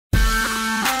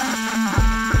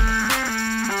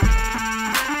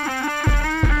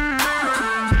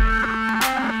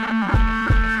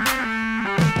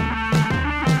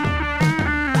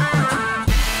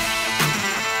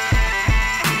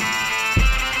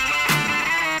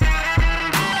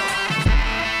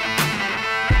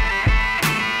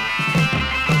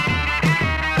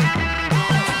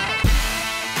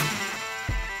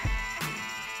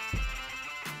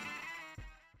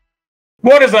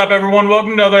What is up, everyone? Welcome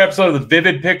to another episode of the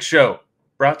Vivid Picks Show,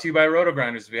 brought to you by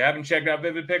RotoGrinders. If you haven't checked out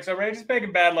Vivid Picks already, just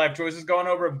making bad life choices, going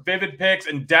over Vivid Picks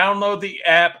and download the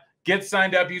app, get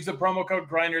signed up, use the promo code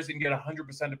Grinders, and get a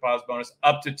 100% deposit bonus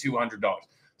up to $200.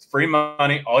 It's free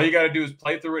money. All you got to do is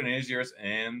play through it, and it is yours,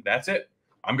 and that's it.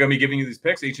 I'm going to be giving you these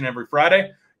picks each and every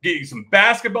Friday. Get you some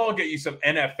basketball, get you some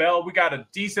NFL. We got a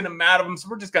decent amount of them, so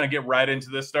we're just going to get right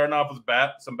into this, starting off with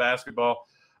some basketball.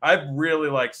 I really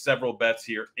like several bets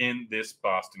here in this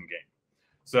Boston game.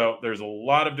 So there's a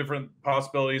lot of different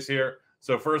possibilities here.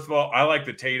 So first of all, I like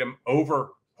the Tatum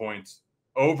over points,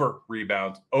 over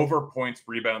rebounds, over points,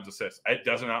 rebounds, assists. It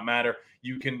does not matter.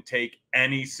 You can take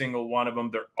any single one of them.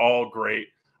 They're all great.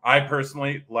 I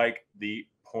personally like the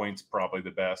points probably the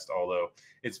best, although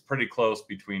it's pretty close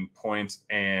between points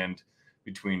and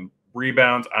between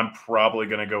rebounds. I'm probably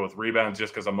going to go with rebounds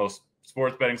just because I'm most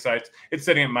sports betting sites. It's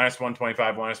sitting at minus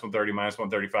 125, minus 130, minus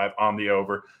 135 on the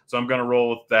over. So I'm going to roll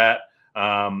with that.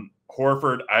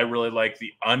 Horford, I really like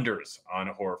the unders on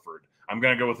Horford. I'm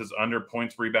going to go with his under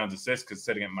points, rebounds, assists because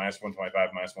sitting at minus 125,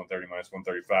 minus 130, minus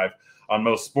 135 on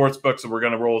most sports books. So we're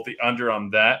going to roll with the under on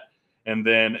that. And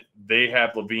then they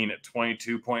have Levine at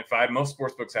 22.5. Most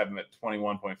sports books have him at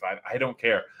 21.5. I don't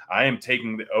care. I am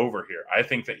taking the over here. I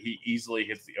think that he easily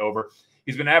hits the over.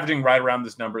 He's been averaging right around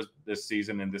this numbers this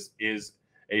season, and this is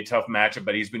a tough matchup,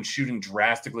 but he's been shooting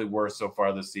drastically worse so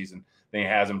far this season than he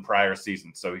has in prior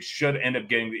seasons. So he should end up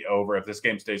getting the over. If this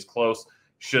game stays close,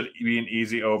 should be an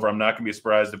easy over. I'm not going to be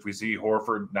surprised if we see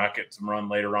Horford not get some run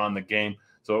later on in the game.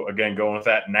 So, again, going with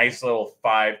that nice little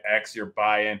 5X your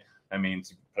buy-in. That means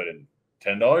you put in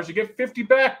 $10, you get 50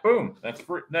 back. Boom. That's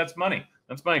money.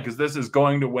 That's money because this is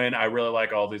going to win. I really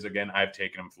like all these. Again, I've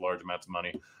taken them for large amounts of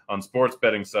money on sports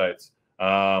betting sites.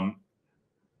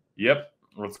 Yep.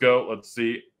 Let's go. Let's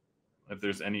see if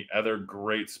there's any other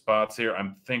great spots here.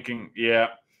 I'm thinking, yeah,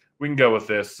 we can go with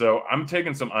this. So I'm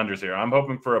taking some unders here. I'm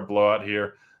hoping for a blowout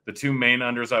here. The two main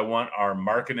unders I want are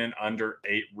Markkanen under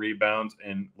 8 rebounds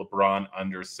and LeBron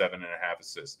under 7.5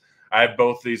 assists. I have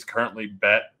both these currently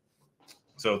bet.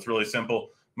 So it's really simple.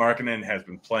 Markkanen has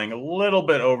been playing a little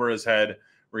bit over his head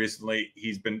recently.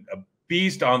 He's been a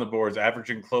beast on the boards,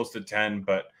 averaging close to 10,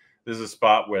 but this is a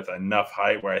spot with enough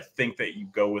height where I think that you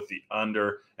go with the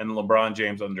under, and LeBron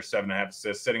James under 7.5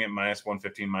 assists, sitting at minus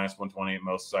 115, minus 120 at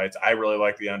most sites. I really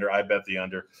like the under. I bet the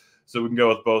under. So we can go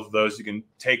with both of those. You can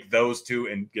take those two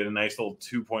and get a nice little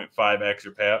 2.5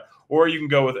 extra payout, or you can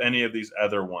go with any of these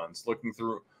other ones. Looking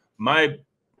through my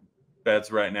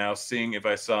bets right now, seeing if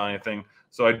I saw anything.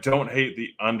 So I don't hate the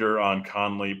under on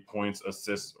Conley, points,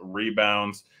 assists,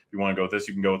 rebounds. If you want to go with this,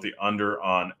 you can go with the under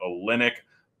on Olynyk.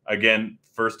 Again,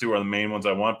 first two are the main ones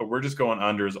I want, but we're just going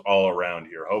unders all around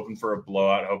here, hoping for a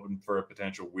blowout, hoping for a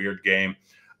potential weird game.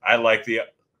 I like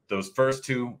those first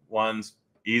two ones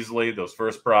easily, those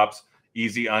first props,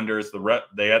 easy unders.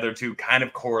 The other two kind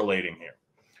of correlating here.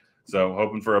 So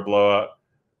hoping for a blowout.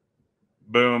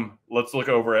 Boom. Let's look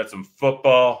over at some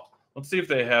football. Let's see if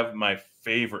they have my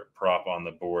favorite prop on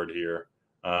the board here.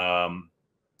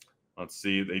 Let's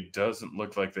see. It doesn't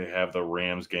look like they have the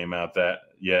Rams game out that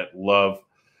yet. Love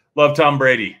Tom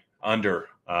Brady under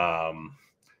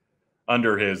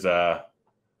his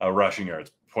rushing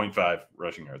yards, 0.5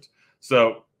 rushing yards.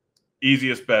 So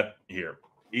easiest bet here,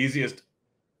 easiest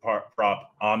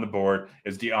prop on the board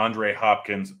is DeAndre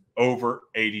Hopkins over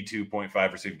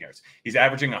 82.5 receiving yards. He's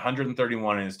averaging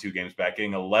 131 in his 2 games back,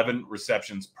 getting 11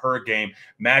 receptions per game.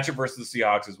 Matchup versus the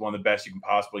Seahawks is one of the best you can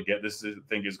possibly get. This, I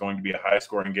think, is going to be a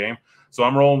high-scoring game. So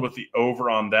I'm rolling with the over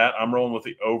on that. I'm rolling with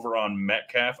the over on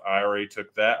Metcalf. I already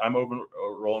took that. I'm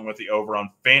rolling with the over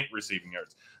on Fant receiving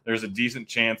yards. There's a decent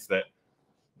chance that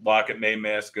Lockett may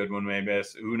miss, Goodwin may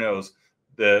miss. Who knows?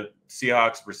 The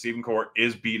Seahawks receiving core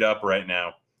is beat up right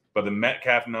now, but the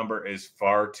Metcalf number is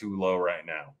far too low right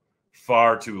now.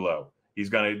 Far too low. He's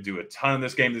going to do a ton in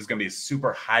this game. This is going to be a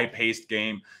super high-paced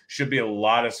game. Should be a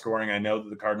lot of scoring. I know that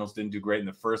the Cardinals didn't do great in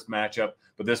the first matchup,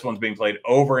 but this one's being played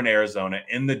over in Arizona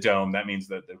in the Dome. That means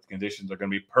that the conditions are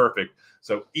going to be perfect.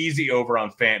 So easy over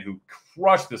on Fant, who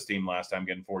crushed this team last time,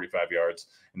 getting 45 yards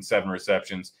and 7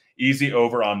 receptions. Easy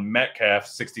over on Metcalf,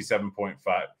 67.5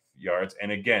 yards.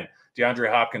 And again, DeAndre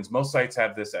Hopkins, most sites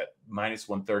have this at minus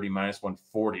 130, minus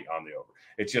 140 on the over.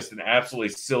 It's just an absolutely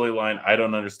silly line. I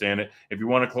don't understand it. If you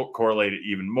want to correlate it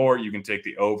even more, you can take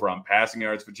the over on passing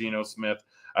yards for Geno Smith.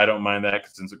 I don't mind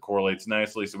that since it correlates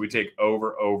nicely. So we take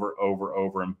over,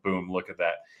 and boom, look at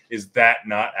that. Is that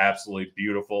not absolutely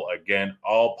beautiful? Again,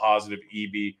 all positive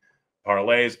EB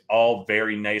parlays, all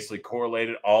very nicely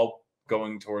correlated, all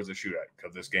going towards a shootout.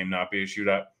 Could this game not be a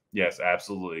shootout? Yes,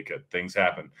 absolutely could. Things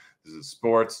happen. This is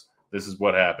sports. This is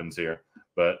what happens here.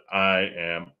 but I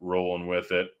am rolling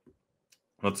with it.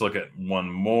 Let's look at one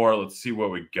more. Let's see what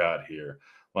we got here.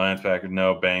 Lions, Packers,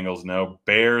 no. Bengals, no.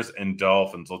 Bears and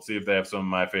Dolphins. Let's see if they have some of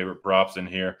my favorite props in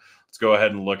here. Let's go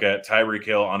ahead and look at Tyreek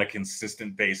Hill on a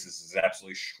consistent basis is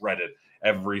absolutely shredded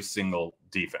every single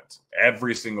defense.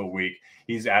 Every single week,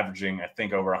 he's averaging, I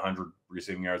think, over 100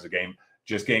 receiving yards a game,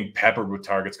 just getting peppered with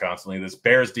targets constantly. This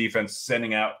Bears defense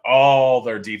sending out all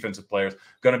their defensive players,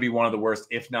 going to be one of the worst,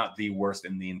 if not the worst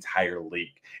in the entire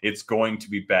league. It's going to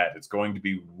be bad. It's going to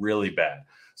be really bad.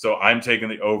 So I'm taking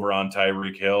the over on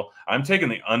Tyreek Hill. I'm taking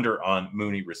the under on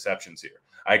Mooney receptions here.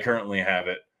 I currently have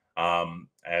it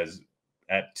as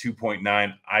at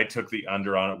 2.9. I took the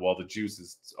under on it while the juice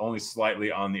is only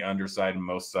slightly on the underside in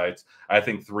most sites. I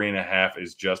think 3.5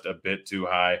 is just a bit too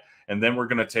high. And then we're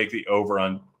going to take the over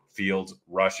on Fields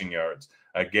rushing yards.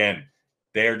 Again,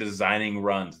 they're designing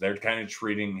runs. They're kind of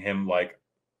treating him like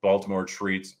Baltimore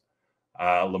treats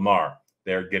Lamar.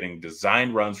 They're getting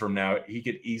designed runs from now. He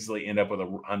could easily end up with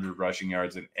 100 rushing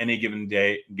yards in any given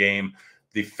game.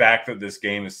 The fact that this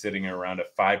game is sitting around a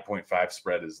 5.5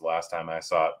 spread is the last time I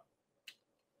saw it.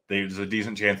 There's a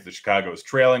decent chance that Chicago is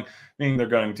trailing, meaning they're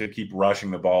going to keep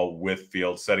rushing the ball with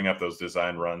Fields, setting up those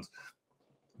design runs.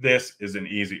 This is an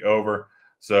easy over.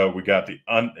 So we got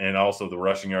and also the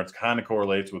rushing yards kind of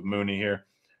correlates with Mooney here.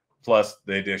 Plus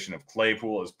the addition of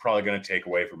Claypool is probably going to take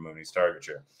away from Mooney's target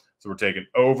share. So we're taking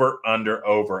over,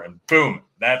 and boom,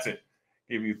 that's it.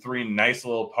 Give you 3 nice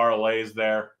little parlays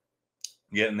there.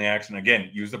 Get in the action.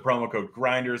 Again, use the promo code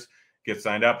GRINDERS. Get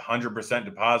signed up, 100%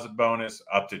 deposit bonus,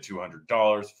 up to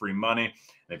 $200, free money.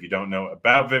 And if you don't know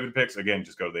about Vivid Picks, again,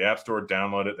 just go to the App Store,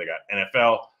 download it. They got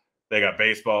NFL, they got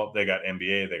baseball, they got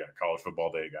NBA, they got college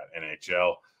football, they got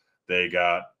NHL, they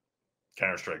got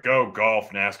Counter-Strike Go, golf,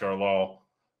 NASCAR Law,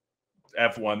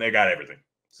 F1, they got everything.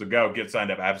 So go get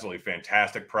signed up. Absolutely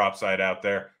fantastic prop site out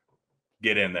there.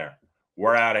 Get in there.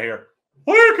 We're out of here.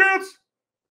 Later,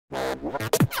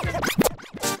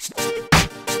 kids.